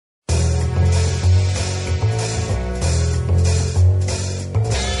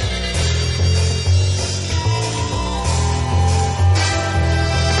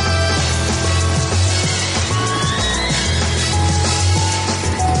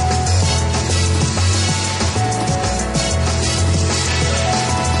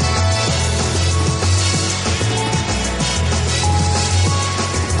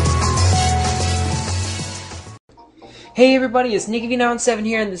Hey everybody, it's NickV97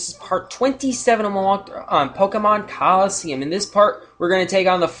 here, and this is part 27 of my walkthrough on Pokemon Colloseum. In this part, we're going to take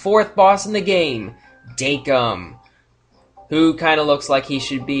on the fourth boss in the game, Dakim, who kind of looks like he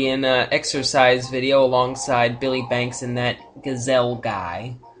should be in an exercise video alongside Billy Banks and that Gazelle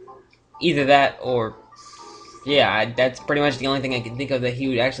guy. Either that or... yeah, that's pretty much the only thing I can think of that he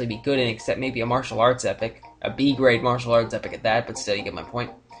would actually be good in, except maybe a martial arts epic. A B-grade martial arts epic at that, but still, you get my point.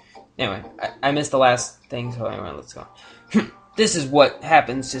 Anyway, I missed the last thing, so anyway, let's go. This is what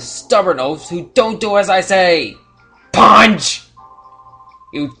happens to stubborn oafs who don't do as I say! Punch!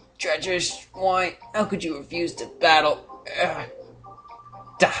 You treacherous swine, how could you refuse to battle?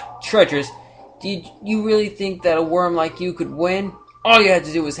 Treacherous, did you really think that a worm like you could win? All you had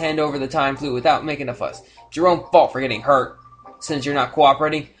to do was hand over the time flute without making a fuss. It's your own fault for getting hurt. Since you're not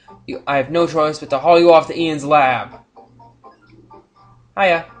cooperating, I have no choice but to haul you off to Ian's lab.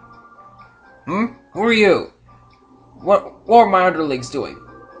 Hiya. Who are you? What are my underlings doing?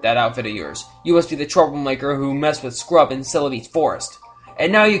 That outfit of yours. You must be the troublemaker who messed with Scrub in Celebi's forest.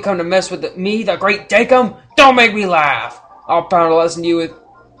 And now you come to mess with me, the great Dakim? Don't make me laugh! I'll pound a lesson to you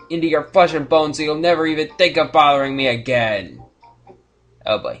into your flesh and bones so you'll never even think of bothering me again.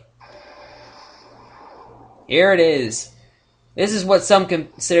 Oh boy. Here it is. This is what some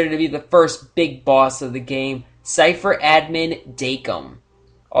consider to be the first big boss of the game, Cypher Admin Dakim.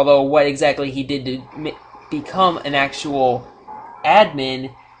 Although what exactly he did to become an actual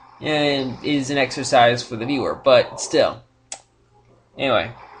admin is an exercise for the viewer, but still. Anyway.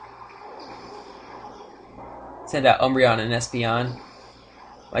 Send out Umbreon and Espeon.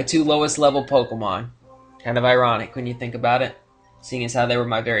 My two lowest level Pokemon. Kind of ironic when you think about it, seeing as how they were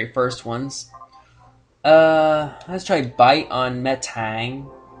my very first ones. Let's try Bite on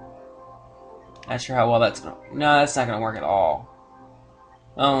Metang. Not sure how well that's gonna... no, that's not gonna work at all.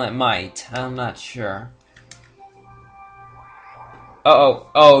 Oh, it might. I'm not sure. Uh-oh.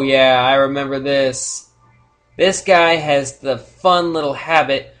 Oh, yeah, I remember this. This guy has the fun little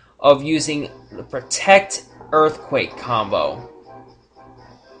habit of using the Protect Earthquake combo.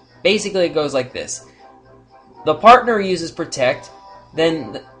 Basically, it goes like this. The partner uses Protect,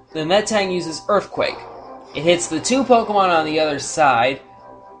 then the Metang uses Earthquake. It hits the two Pokemon on the other side,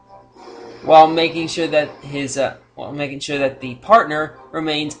 while making sure that the partner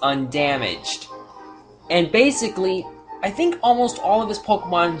remains undamaged. And basically, I think almost all of his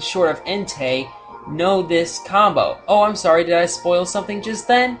Pokemon, short of Entei, know this combo. Oh, I'm sorry, did I spoil something just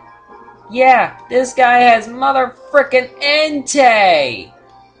then? Yeah, this guy has mother frickin' Entei!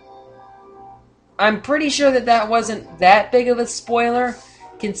 I'm pretty sure that wasn't that big of a spoiler,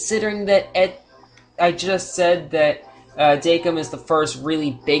 considering that I just said that Dakim is the first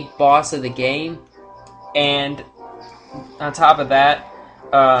really big boss of the game, and on top of that,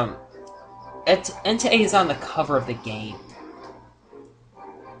 Entei is on the cover of the game.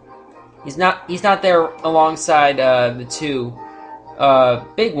 He's not there alongside the two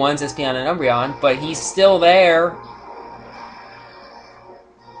big ones, Espeon and Umbreon, but he's still there.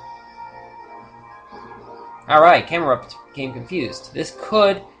 Alright, Camerupt became confused. This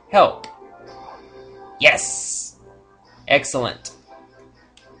could help. Yes! Excellent.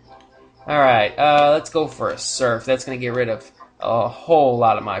 Alright, let's go for a Surf. That's going to get rid of a whole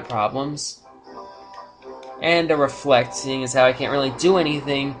lot of my problems. And a Reflect, seeing as how I can't really do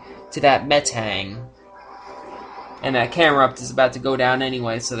anything to that Metang. And that Camerupt is about to go down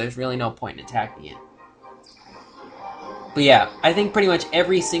anyway, so there's really no point in attacking it. But yeah, I think pretty much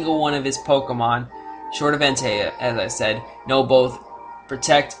every single one of his Pokemon, short of Entei, as I said, know both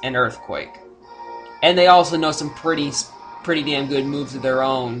Protect and Earthquake. And they also know some pretty damn good moves of their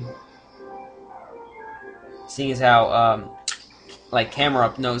own. Seeing as how, like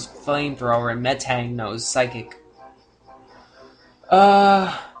Camerupt knows Flamethrower and Metang knows Psychic.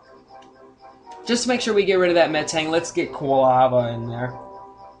 Just to make sure we get rid of that Metang, let's get Quilava in there.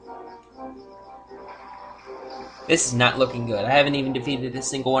 This is not looking good. I haven't even defeated a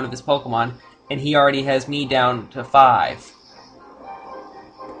single one of his Pokemon, and he already has me down to 5.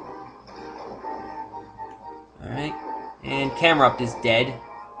 Alright, and Camerupt is dead.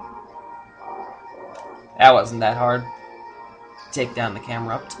 That wasn't that hard. Take down the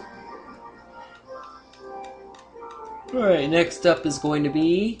Camerupt. Alright, next up is going to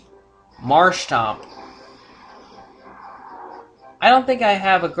be Marshtomp. I don't think I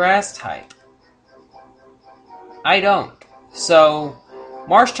have a Grass type. I don't. So,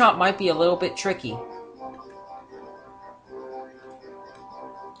 Marshtomp might be a little bit tricky.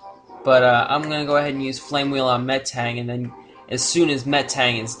 But I'm going to go ahead and use Flame Wheel on Metang, and then as soon as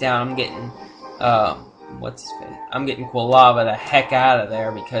Metang is down, I'm getting what's his face? I'm getting Quilava the heck out of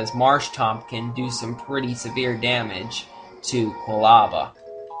there because Marshtomp can do some pretty severe damage to Quilava.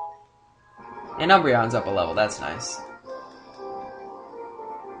 And Umbreon's up a level, that's nice.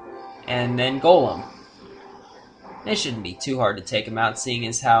 And then Golem. It shouldn't be too hard to take him out, seeing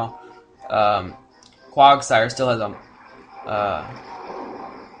as how Quagsire still has a...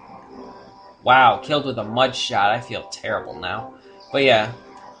 wow, killed with a Mud Shot. I feel terrible now. But yeah,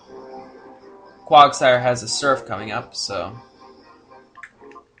 Quagsire has a Surf coming up, so...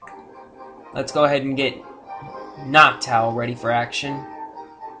 let's go ahead and get Noctowl ready for action.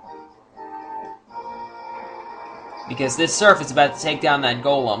 Because this Surf is about to take down that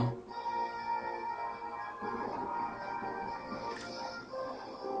Golem.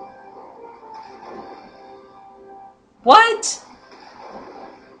 What?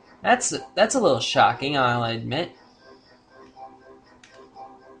 That's a little shocking, I'll admit.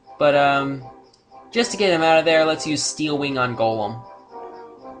 But, just to get him out of there, let's use Steel Wing on Golem.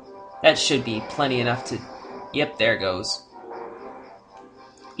 That should be plenty enough to... yep, there it goes.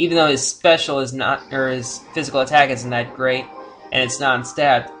 Even though his special is not... or his physical attack isn't that great, and it's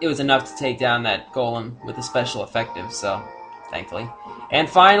non-stat, it was enough to take down that Golem with the special effective, so... thankfully. And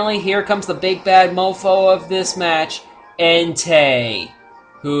finally, here comes the big bad mofo of this match, Entei,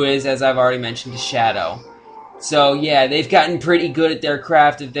 who is, as I've already mentioned, a Shadow. So yeah, they've gotten pretty good at their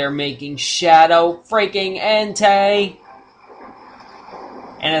craft if they're making Shadow freaking Entei.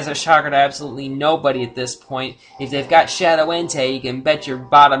 And as a shocker to absolutely nobody at this point, if they've got Shadow Entei, you can bet your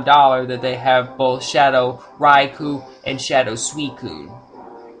bottom dollar that they have both Shadow Raikou and Shadow Suicune.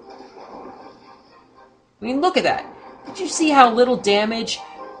 I mean, look at that. Did you see how little damage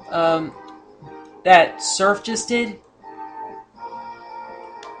that Surf just did?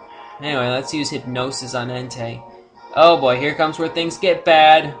 Anyway, let's use Hypnosis on Entei. Oh boy, here comes where things get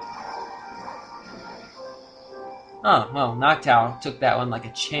bad. Oh, well, Noctowl took that one like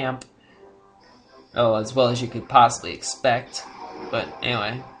a champ. Oh, as well as you could possibly expect. But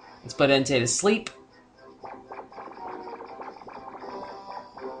anyway, let's put Entei to sleep.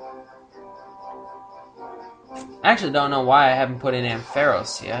 I actually don't know why I haven't put in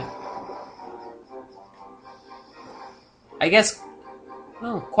Ampharos yet. I guess...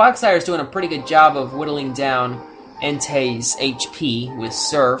 well, Quagsire's doing a pretty good job of whittling down Entei's HP with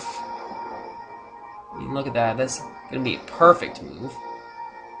Surf. I mean, look at that. That's going to be a perfect move.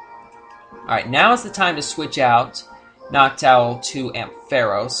 Alright, now is the time to switch out Noctowl to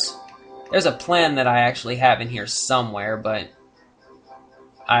Ampharos. There's a plan that I actually have in here somewhere, but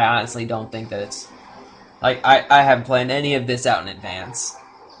I honestly don't think that it's... like, I haven't planned any of this out in advance.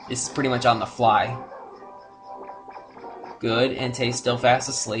 This is pretty much on the fly. Good, Entei's still fast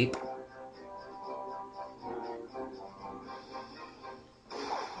asleep.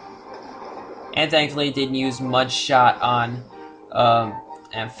 And thankfully didn't use Mud Shot on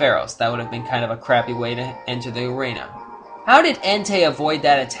Ampharos. That would have been kind of a crappy way to enter the arena. How did Entei avoid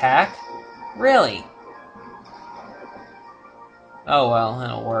that attack? Really? Oh well,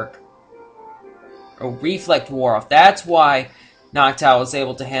 that'll work. Oh, Reflect wore off. That's why Noctowl was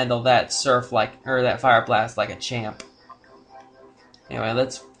able to handle that Surf like, or that Fire Blast like a champ. Anyway,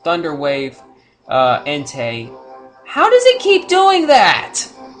 let's Thunder Wave Entei. How does it keep doing that?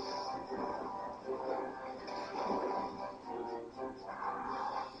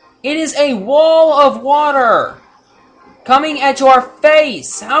 It is a wall of water coming at your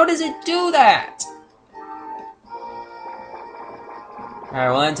face. How does it do that?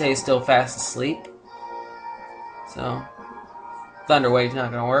 Alright, well, Entei is still fast asleep. So, Thunder Wave's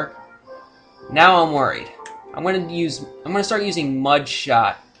not gonna work. Now I'm worried. I'm gonna start using Mud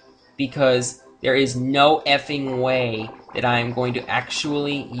Shot because there is no effing way that I am going to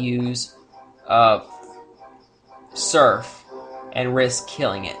actually use Surf and risk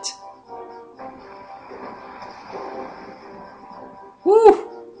killing it.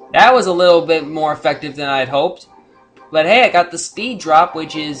 Whew! That was a little bit more effective than I'd hoped. But hey, I got the speed drop,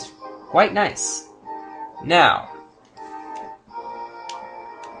 which is quite nice. Now,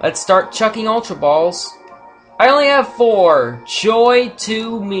 let's start chucking Ultra Balls. I only have 4. Joy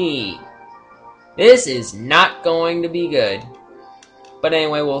to me. This is not going to be good. But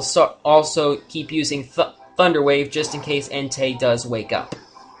anyway, we'll also keep using Thunder Wave just in case Entei does wake up.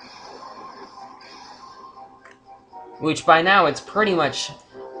 Which by now it's pretty much...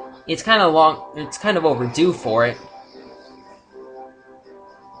 it's kind of overdue for it.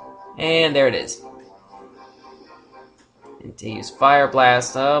 And there it is. Entei use Fire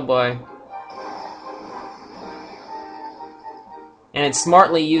Blast. Oh boy. And it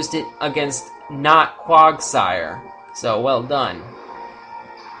smartly used it against not Quagsire. So, well done.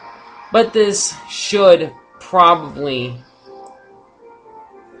 But this should probably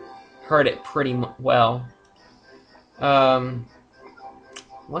hurt it pretty well.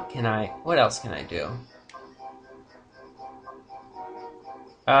 What else can I do?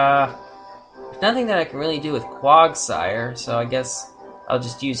 There's nothing that I can really do with Quagsire, so I guess I'll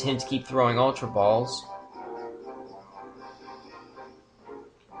just use him to keep throwing Ultra Balls.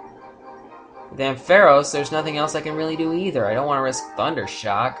 With Ampharos, there's nothing else I can really do either. I don't want to risk Thunder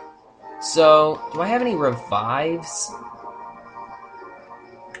Shock. So, do I have any revives?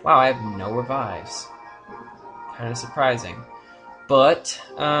 Wow, I have no revives. Kind of surprising. But,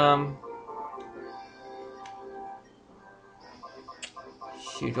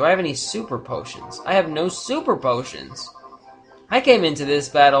 shoot, do I have any super potions? I have no super potions. I came into this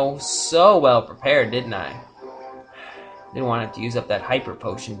battle so well prepared, didn't I? Didn't want to have to use up that hyper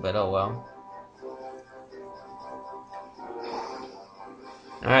potion, but oh well.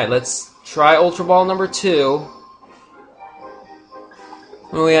 Alright, let's try Ultra Ball number 2.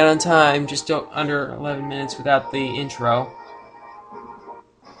 What are we at on time? Just under 11 minutes without the intro.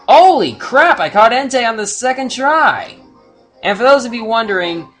 Holy crap, I caught Entei on the second try! And for those of you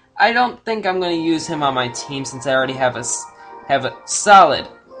wondering, I don't think I'm going to use him on my team since I already have a solid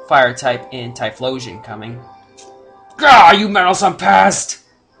fire type in Typhlosion coming. Gah, you meddlesome pest!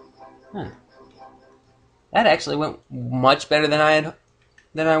 That actually went much better than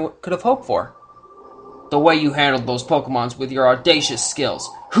I could have hoped for. The way you handled those Pokemons with your audacious skills.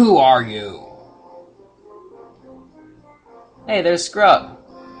 Who are you? Hey, there's Scrub.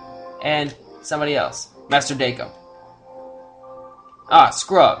 And somebody else. Master Dakim. Ah,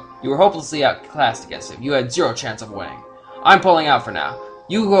 Scrub. You were hopelessly outclassed against him. You had zero chance of winning. I'm pulling out for now.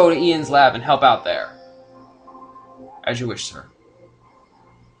 You go to Ian's lab and help out there. As you wish, sir.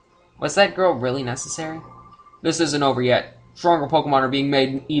 Was that girl really necessary? This isn't over yet. Stronger Pokemon are being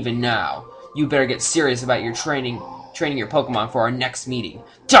made even now. You better get serious about your training your Pokemon for our next meeting.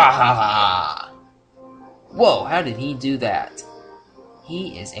 Ta-ha-ha! Whoa, how did he do that?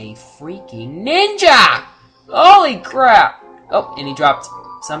 He is a freaking ninja! Holy crap! Oh, and he dropped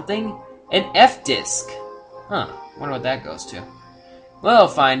something? An F-Disc. Huh, wonder what that goes to. We'll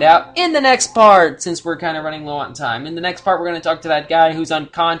find out in the next part, since we're kind of running low on time. In the next part, we're going to talk to that guy who's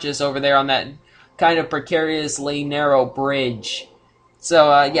unconscious over there on that kind of precariously narrow bridge.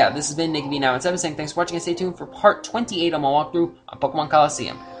 So, yeah, this has been Nicky B now. Instead of saying thanks for watching and stay tuned for part 28 of my walkthrough on Pokemon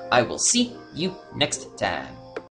Colloseum. I will see you next time.